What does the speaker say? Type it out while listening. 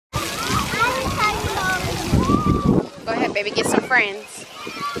Go ahead, baby, get some friends.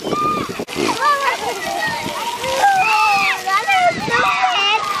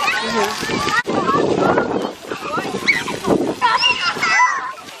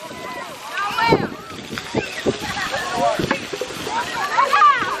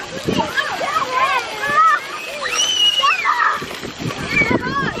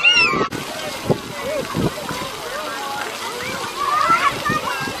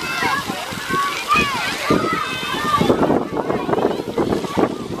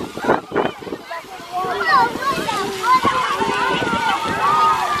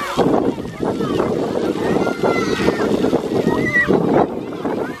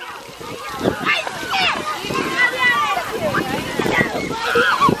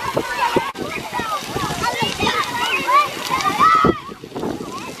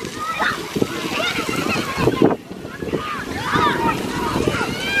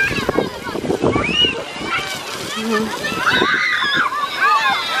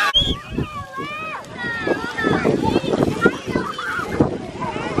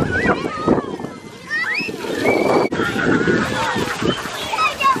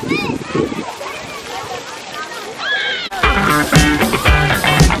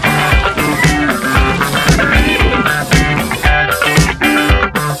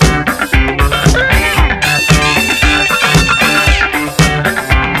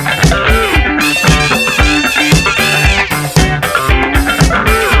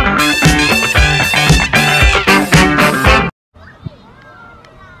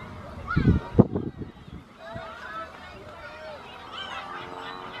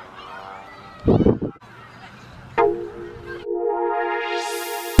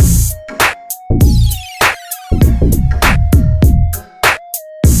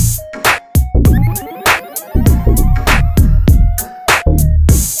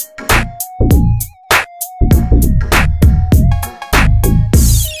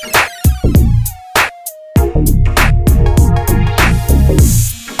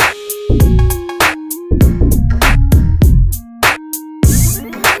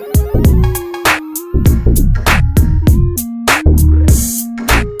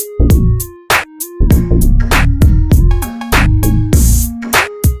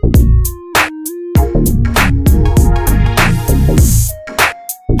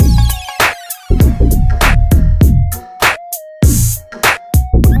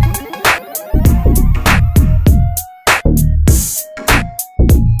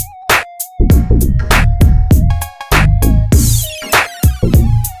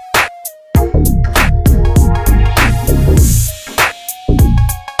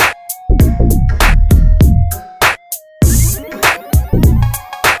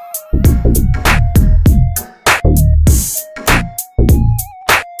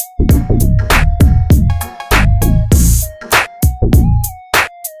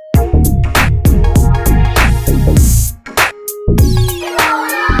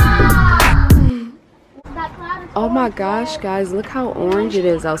 Oh my gosh, guys, look how orange it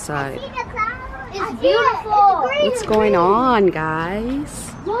is outside. It's beautiful. What's going on, guys?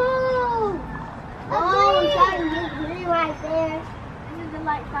 Whoa! Oh, green right there.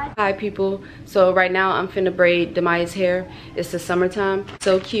 Hi people, so right now I'm finna braid Demaya's hair. It's the summertime.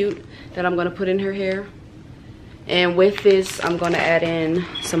 So cute that I'm gonna put in her hair. And with this, I'm gonna add in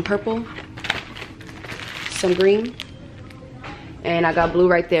some purple, some green, and I got blue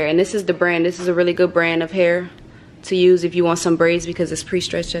right there. And this is the brand. This is a really good brand of hair to use if you want some braids because it's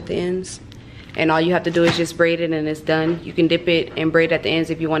pre-stretched at the ends. And all you have to do is just braid it and it's done. You can dip it and braid at the ends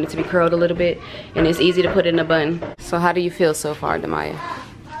if you want it to be curled a little bit. And it's easy to put in a bun. So how do you feel so far, Demaya?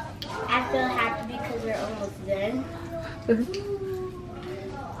 I feel happy because we're almost done.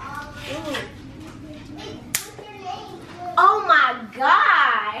 Oh my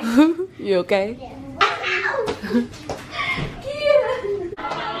god! You okay?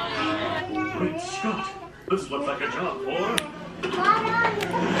 Great Scott! This looks like a job, boy. Come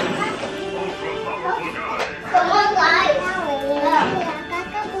on, guys.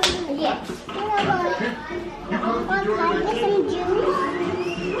 Yes.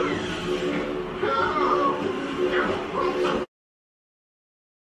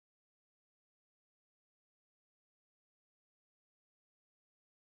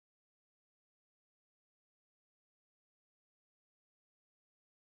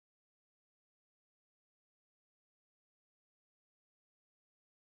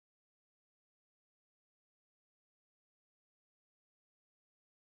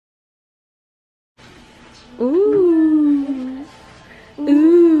 Ooh.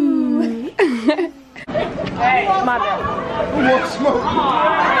 Ooh. Hey, my bad. Who wants smoke?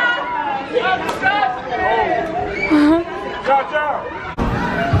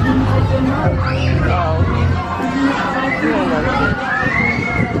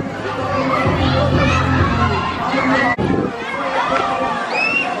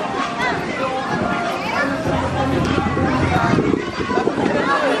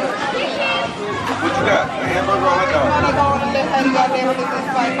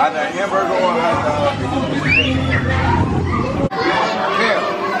 Either a hamburger or a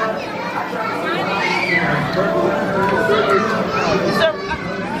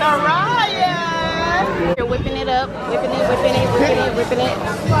You're whipping it up, whipping it.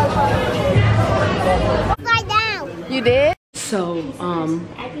 Slide down. You did? So,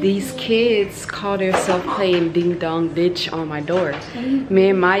 these kids call themselves playing ding dong ditch on my door. Me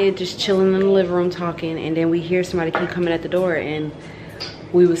and Maya just chilling in the living room talking, and then we hear somebody keep coming at the door, and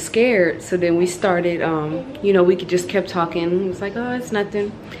we was scared. So then we started, you know, we just kept talking. It was like, oh, it's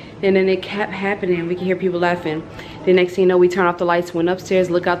nothing. And then it kept happening. We could hear people laughing. The next thing you know, we turned off the lights, went upstairs,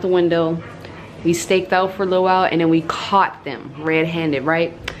 looked out the window. We staked out for a little while, and then we caught them red-handed,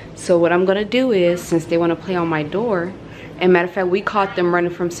 right? So what I'm gonna do is, since they wanna play on my door, and matter of fact, we caught them running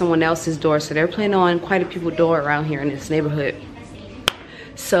from someone else's door. So they're playing on quite a people's door around here in this neighborhood.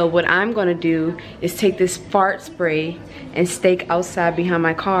 So what I'm gonna do is take this fart spray and stake outside behind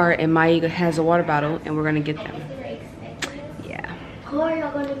my car, and Maya has a water bottle, and we're gonna get them. Yeah. Who are you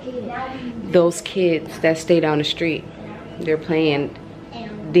gonna get? Those kids that stay down the street, they're playing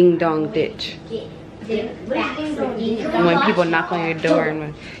ding dong ditch. When people knock on your door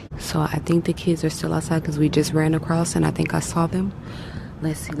and so I think the kids are still outside because we just ran across and I think I saw them.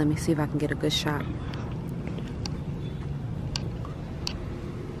 Let's see, let me see if I can get a good shot.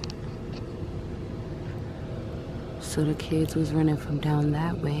 So the kids was running from down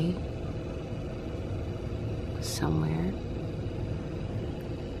that way somewhere.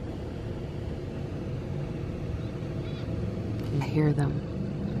 I hear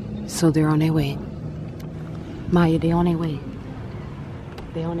them. So they're on their way. Maya, they on their way.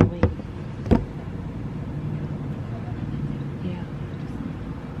 They on their way. Yeah.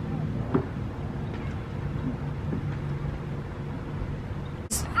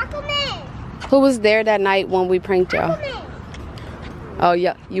 Who was there that night when we pranked y'all? Oh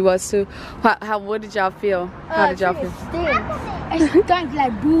yeah, you was too. What did y'all feel? How did y'all feel? It stunk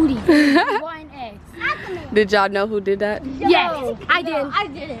like booty. Rotten eggs. Did y'all know who did that? Yes, I did. I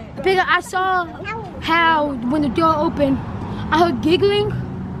did it. Because I saw how when the door opened, I heard giggling.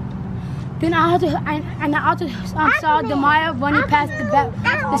 Then I saw Demaya running past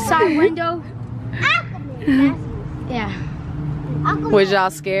the side window. Yeah. Was y'all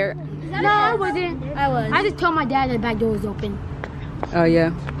scared? No, I wasn't. I just told my dad that the back door was open. Oh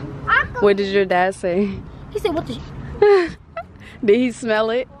yeah. What did your dad say? He said, "What the?" Did he smell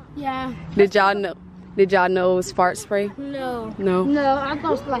it? Yeah. Did y'all know? Did y'all know it was fart spray? No. No. No, I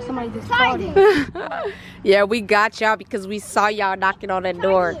thought it was like somebody just farted. Yeah, we got y'all because we saw y'all knocking on that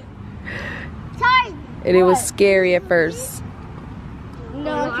door. And it was scary at first.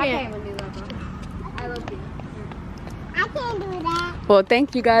 No, I can't even do that. I love you. I can't do that. Well,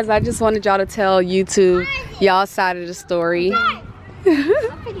 thank you guys. I just wanted y'all to tell YouTube y'all side of the story.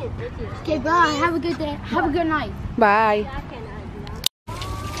 Okay, bye. Have a good day. Have a good night. Bye.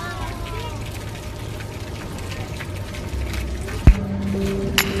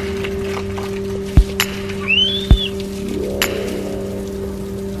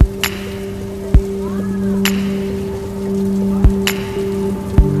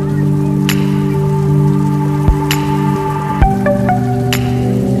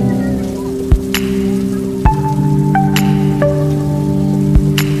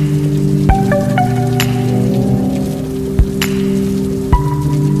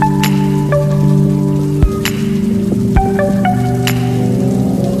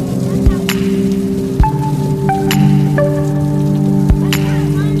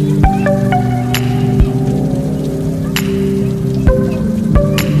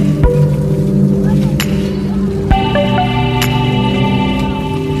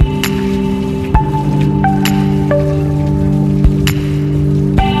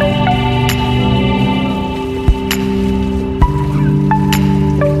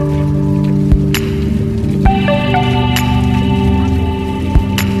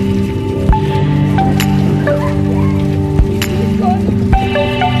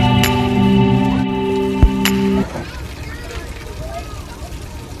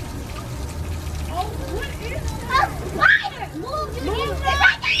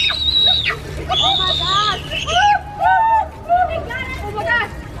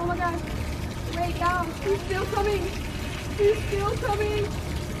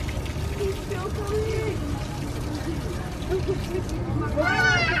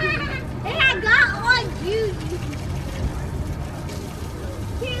 And I got on you.